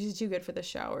 good. I think she's too good for the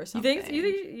show or You something. think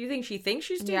you think she thinks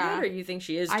she's too Yeah. good, or you think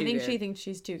she is? Too I think good? she thinks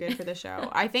she's too good for the show.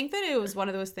 I think that it was one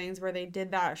of those things where they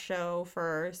did that show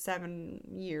for 7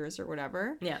 years or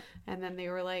whatever. Yeah. And then they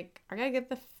were like, I gotta get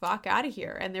the fuck out of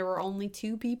here. And there were only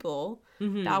 2 people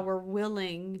Mm-hmm. that were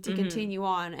willing to continue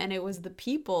on. And it was the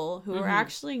people who were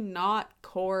actually not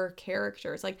core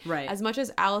characters. Like, Right. as much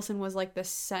as Allison was like the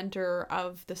center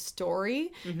of the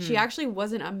story, she actually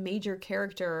wasn't a major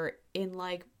character in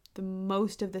like the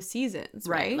most of the seasons.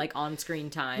 Right. Like on screen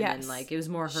time, Yes. and like it was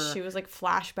more her. She was like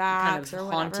flashbacks kind of or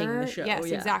haunting whatever. the show, Yes,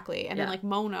 yeah. exactly. And then Yeah. like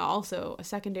Mona also a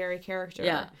secondary character.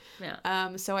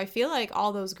 Yeah. So I feel like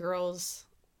all those girls,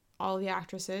 all the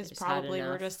actresses just had probably were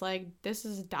enough. just like, this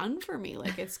is done for me.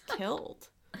 Like it's killed.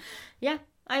 Yeah.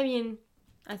 I mean,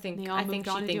 I think They all I think moved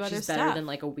on she to do thinks other she's better stuff. than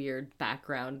like a weird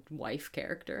background wife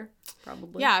character.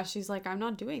 Probably. Yeah, she's like, I'm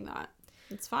not doing that.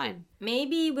 It's fine.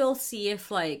 Maybe we'll see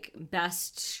if like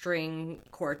best string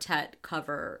quartet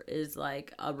cover is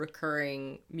like a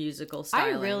recurring musical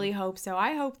styling. I really hope so.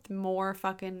 I hope more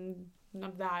fucking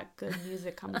of that good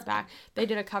music comes back. They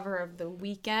did a cover of The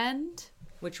Weeknd.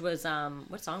 Which was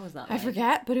what song was that? I like?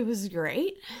 forget, but it was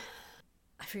great.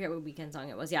 I forget what weekend song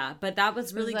it was. Yeah, but that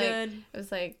was really it was like, good. It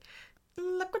was like,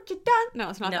 look what you done. No,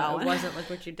 it's not that No, one. it wasn't.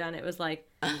 Look what you've done. It was like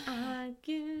I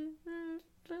give.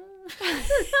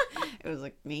 It was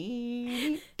like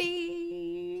me.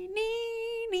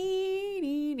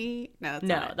 No, that's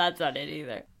No, not it. that's not it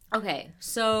either. Okay,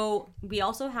 so we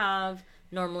also have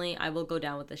normally I will go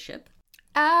down with the ship.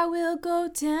 I will go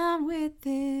down with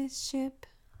this ship.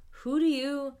 Who do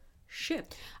you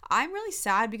ship? I'm really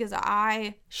sad because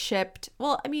I shipped.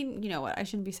 Well, I mean, you know what? I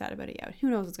shouldn't be sad about it yet. Who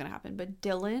knows what's gonna happen? But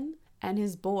Dylan and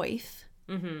his boyf.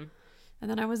 Mm-hmm. And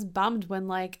then I was bummed when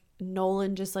like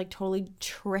Nolan just like totally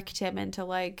tricked him into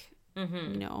like,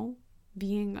 you know,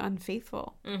 being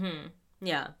unfaithful. Mm-hmm.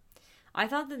 Yeah. I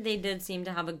thought that they did seem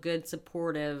to have a good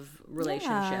supportive relationship.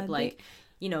 Yeah, like,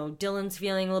 you know, Dylan's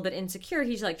feeling a little bit insecure.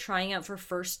 He's like trying out for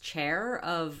first chair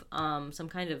of some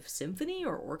kind of symphony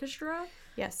or orchestra.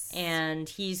 Yes. And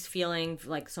he's feeling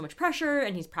like so much pressure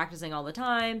and he's practicing all the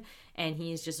time and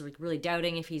he's just like really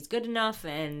doubting if he's good enough.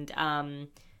 And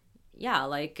yeah,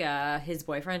 like his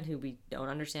boyfriend, who we don't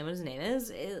understand what his name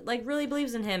is, like really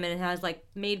believes in him and has like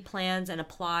made plans and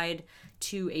applied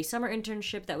to a summer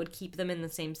internship that would keep them in the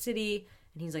same city.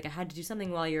 And he's like, I had to do something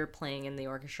while you're playing in the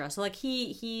orchestra. So like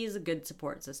he's a good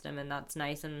support system and that's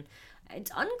nice. And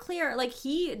it's unclear, like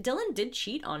Dylan did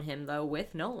cheat on him though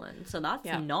with Nolan. So that's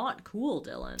not cool,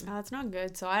 Dylan. That's not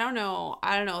good. So I don't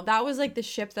know. That was like the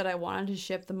ship that I wanted to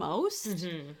ship the most.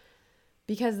 Mm-hmm.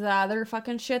 Because the other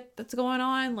fucking shit that's going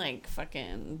on, like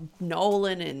fucking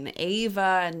Nolan and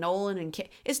Ava and Nolan and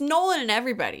it's Nolan and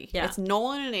everybody. Yeah. It's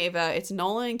Nolan and Ava. It's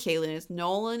Nolan and Kaylin. It's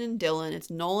Nolan and Dylan. It's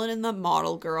Nolan and the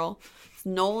model girl. It's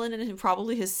Nolan and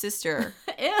probably his sister.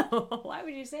 Ew, why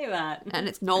would you say that? And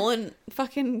it's Nolan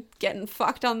fucking getting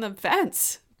fucked on the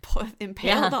fence.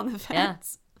 Impaled on the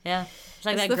fence. Yeah. It's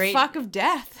like It's that the great fuck of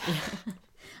death. I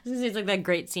was gonna say it's like that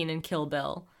great scene in Kill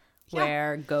Bill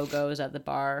where Go-Go's at the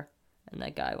bar and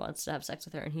that guy wants to have sex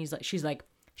with her and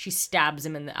she stabs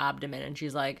him in the abdomen and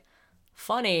she's like,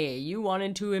 funny, you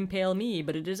wanted to impale me,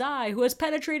 but it is I who has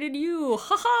penetrated you.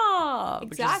 Ha ha.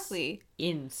 Exactly.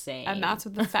 Insane. And that's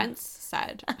what the fence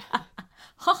said.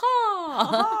 Ha ha!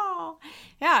 Oh.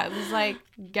 Yeah, it was like,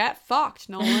 get fucked,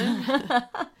 Nolan.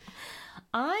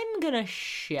 I'm gonna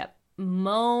ship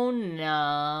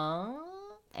Mona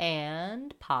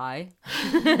and Pie.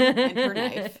 And her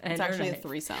knife. And It's her actually a knife.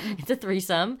 threesome. It's a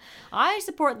threesome. I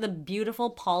support the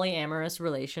beautiful polyamorous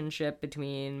relationship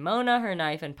between Mona, her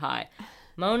knife, and Pie.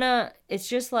 Mona, it's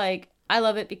just like, I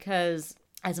love it because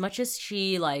as much as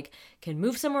she like can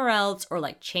move somewhere else or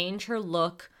like change her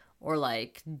look or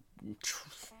like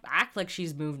act like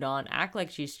she's moved on, act like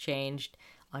she's changed,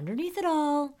 underneath it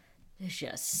all, it's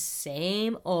just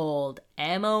same old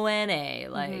Mona.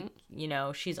 Like, you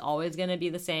know, she's always gonna be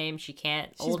the same. She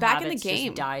can't. She's old back in the habits game.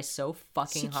 Just die so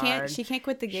fucking hard. She can't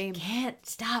quit the game. Can't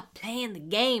stop playing the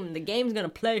game. The game's gonna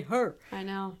play her. I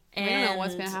know. We don't know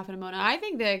what's And- gonna happen to Mona. I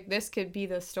think that this could be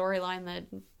the storyline that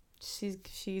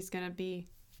she's gonna be.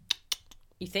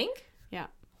 You think? Yeah.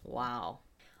 Wow.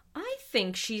 I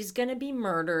think she's gonna be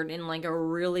murdered in like a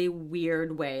really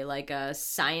weird way, like a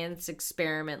science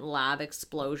experiment lab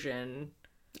explosion.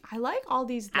 I like all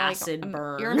these like Acid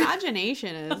burn. Your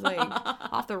imagination is like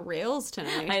off the rails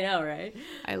tonight. I know, right?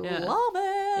 I Yeah. love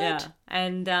it. Yeah.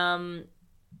 And I don't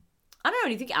know,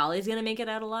 do you think Allie's gonna make it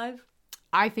out alive?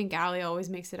 I think Allie always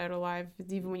makes it out alive.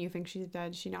 Even when you think she's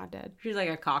dead, she's not dead. She's like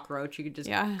a cockroach. You could just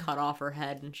Yeah. cut off her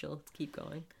head and she'll keep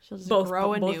going. She'll just Both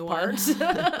grow a both new parts.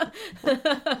 one.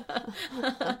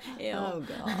 Ew. Oh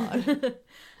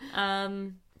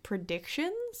god.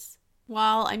 Predictions?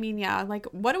 Well, I mean, yeah, like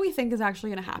what do we think is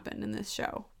actually going to happen in this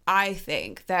show? I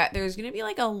think that there's going to be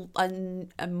like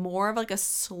a more of like a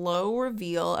slow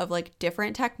reveal of like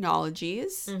different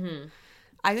technologies. Mm-hmm.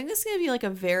 I think this is going to be like a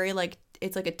very like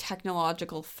it's like a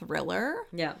technological thriller.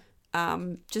 Yeah.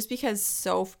 Just because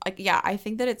like yeah, I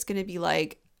think that it's going to be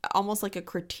like almost like a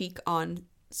critique on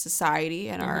society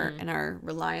and our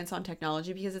reliance on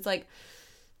technology, because it's like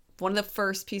one of the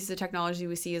first pieces of technology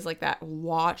we see is like that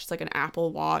watch. It's like an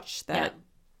Apple Watch that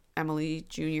Emily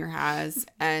Jr. has,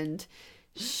 and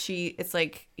it's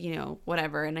like, you know,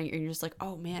 whatever, and you're just like,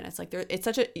 oh man, it's like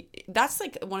that's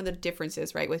like one of the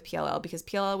differences, right, with PLL, because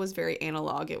PLL was very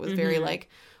analog. It was very like,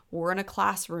 we're in a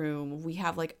classroom, we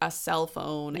have like a cell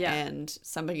phone and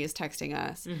somebody is texting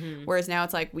us. Whereas now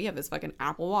it's like, we have this fucking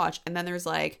Apple Watch, and then there's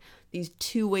like these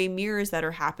two-way mirrors that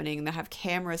are happening that have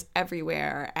cameras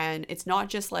everywhere, and it's not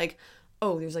just like,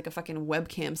 oh, there's like a fucking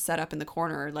webcam set up in the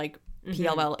corner like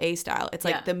PLLA style. It's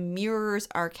like the mirrors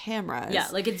are cameras. Yeah,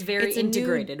 like it's very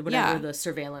integrated, whatever the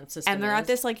surveillance system is. And they're at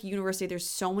this like university. There's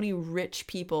so many rich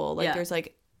people. Like there's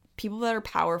like people that are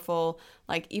powerful.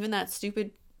 Like even that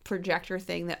stupid projector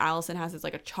thing that Allison has is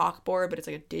like a chalkboard, but it's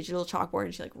like a digital chalkboard,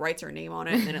 and she like writes her name on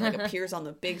it, and then it like appears on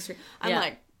the big screen. I'm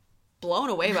like blown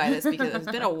away by this, because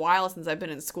it's been a while since I've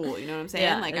been in school. You know what I'm saying?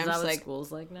 Yeah, like is I'm that just what like,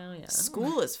 school's like now? Yeah.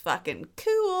 school is fucking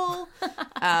cool.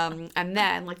 And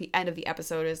then like the end of the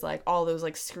episode is like all those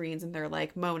like screens, and they're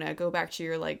like, Mona, go back to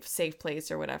your like safe place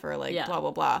or whatever, like blah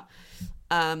blah blah.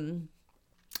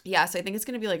 Yeah, so I think it's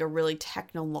gonna be like a really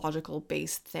technological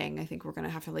based thing. I think we're gonna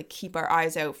have to like keep our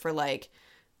eyes out for like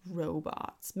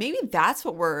robots. Maybe that's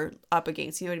what we're up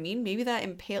against. You know what I mean? Maybe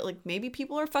that maybe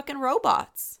people are fucking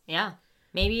robots. Yeah.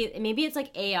 Maybe it's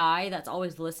like AI that's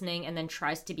always listening and then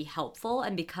tries to be helpful,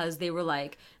 and because they were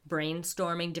like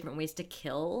brainstorming different ways to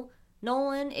kill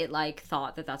Nolan, it like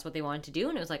thought that that's what they wanted to do,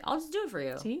 and it was like, I'll just do it for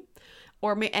you. See?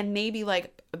 Or maybe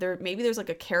like there's like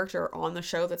a character on the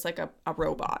show that's like a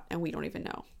robot and we don't even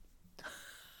know.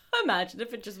 Imagine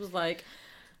if it just was like,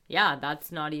 yeah,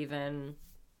 that's not even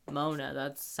Mona,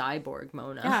 that's Cyborg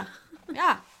Mona. Yeah.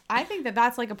 Yeah. I think that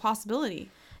that's like a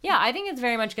possibility. Yeah, I think it's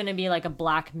very much going to be like a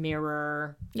Black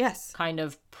Mirror Yes. kind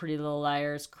of Pretty Little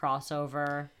Liars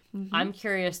crossover. I'm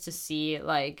curious to see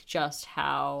like just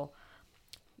how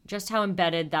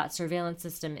embedded that surveillance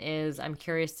system is. I'm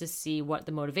curious to see what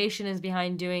the motivation is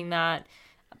behind doing that.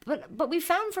 But we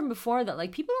found from before that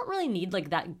like people don't really need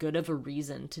like that good of a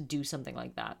reason to do something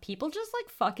like that. People just like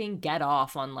fucking get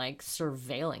off on like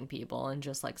surveilling people and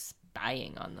just like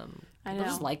spying on them. I People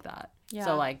just know. like that. Yeah.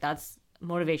 So like that's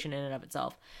motivation in and of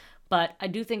itself. But I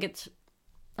do think it's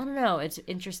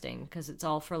interesting because it's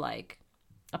all for like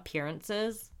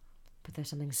appearances, but there's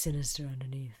something sinister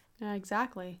underneath. Yeah,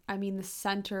 exactly. I mean, the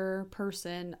center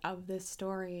person of this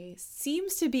story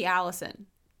seems to be Allison.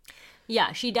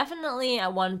 Yeah, she definitely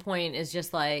at one point is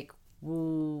just like,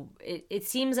 ooh, it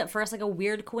seems at first like a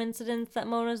weird coincidence that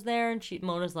Mona's there, and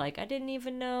Mona's like, I didn't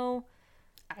even know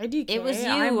IDK, it was you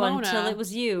I'm Mona. until it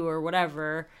was you or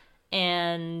whatever.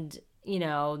 And you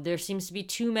know, there seems to be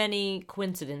too many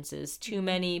coincidences, too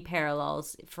many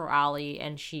parallels for Allie,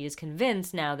 and she is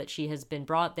convinced now that she has been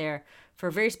brought there for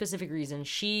a very specific reason.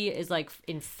 She is like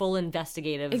in full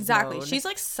investigative mode. She's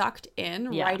like sucked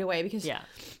in Yeah. right away because Yeah.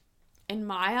 in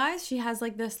my eyes, she has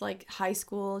like this like high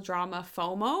school drama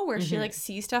FOMO where she like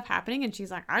sees stuff happening and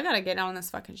she's like, I gotta get on this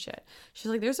fucking shit.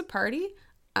 She's like, there's a party,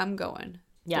 I'm going.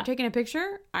 Yeah. They're taking a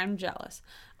picture, I'm jealous.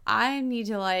 I need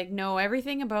to like know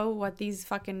everything about what these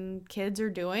fucking kids are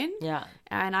doing. Yeah.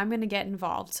 And I'm gonna get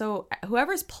involved. So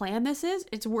whoever's plan this is,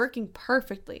 it's working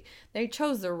perfectly. They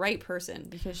chose the right person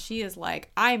because she is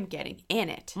like, I'm getting in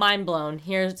it. Mind blown.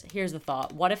 Here's the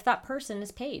thought. What if that person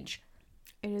is Paige?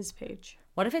 It is Paige.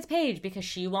 What if it's Paige because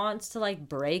she wants to like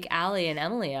break Allie and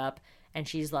Emily up, and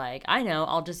she's like, I know,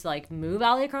 I'll just like move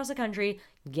Allie across the country,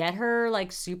 get her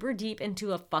like super deep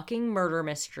into a fucking murder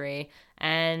mystery,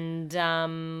 and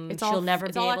she'll never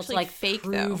be able to like fake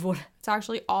prove though. what. It's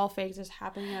actually all fake. It's just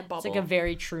happening in a bubble. It's like a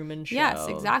very Truman Show. Yes,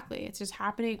 exactly. It's just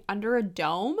happening under a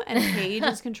dome, and Paige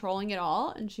is controlling it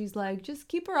all, and she's like, just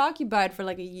keep her occupied for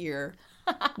like a year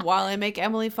while I make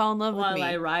Emily fall in love with me.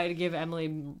 While I give Emily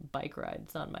bike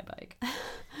rides on my bike.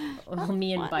 Well,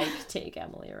 me and Bike take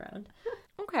Emily around.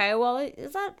 Okay, well,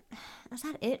 is that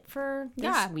it for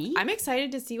this week? I'm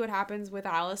excited to see what happens with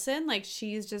Allison. Like,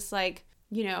 she's just like,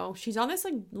 you know, she's on this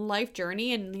like life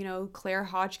journey, and you know, Claire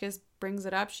Hotchkiss brings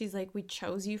it up. She's like, we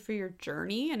chose you for your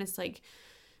journey, and it's like,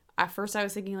 at first I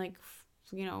was thinking like,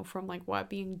 you know, from like what,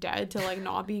 being dead to like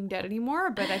not being dead anymore,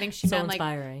 but I think she So meant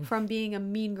inspiring. like from being a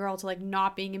mean girl to like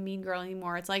not being a mean girl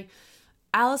anymore. It's like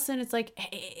Allison, it's like,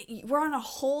 hey, we're on a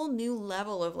whole new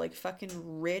level of like fucking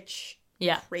rich,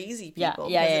 crazy people.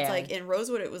 Yeah, Because it's like in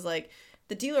Rosewood, it was like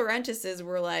the De Laurentises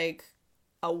were like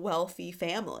a wealthy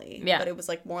family, but it was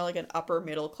like more like an upper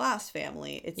middle class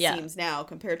family. It seems now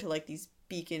compared to like these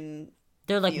Beacon.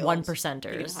 They're like Fields,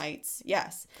 1%ers. Beacon Heights,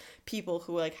 yes, people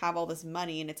who like have all this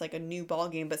money, and it's like a new ball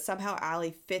game. But somehow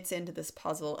Allie fits into this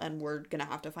puzzle, and we're gonna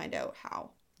have to find out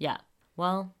how. Yeah.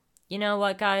 Well, you know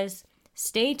what, guys?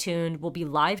 Stay tuned. We'll be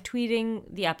live tweeting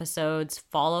the episodes.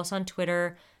 Follow us on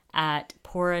Twitter at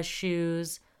Porous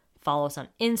Shoes. Follow us on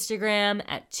Instagram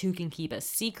at Two Can Keep a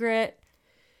Secret.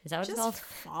 Is that what it's called?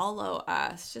 Follow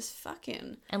us. Just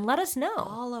fucking And let us know.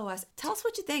 follow us. Tell us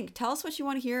what you think. Tell us what you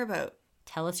want to hear about.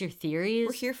 Tell us your theories.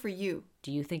 We're here for you.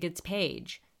 Do you think it's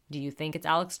Paige? Do you think it's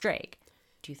Alex Drake?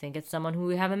 Do you think it's someone who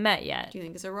we haven't met yet? Do you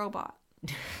think it's a robot?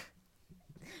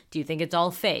 Do you think it's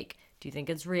all fake? Do you think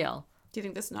it's real? Do you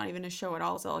think this is not even a show at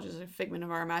all? It's all just a figment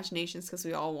of our imaginations because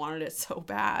we all wanted it so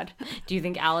bad. Do you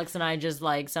think Alex and I just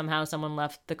like somehow someone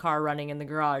left the car running in the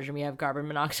garage and we have carbon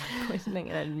monoxide poisoning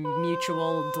and a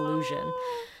mutual delusion?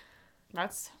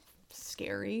 That's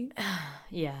scary.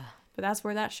 Yeah. But that's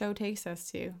where that show takes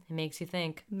us to. It makes you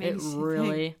think. Makes it you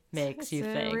really think. makes you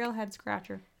It's think. a real head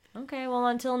scratcher. Okay, well,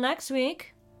 until next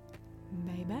week.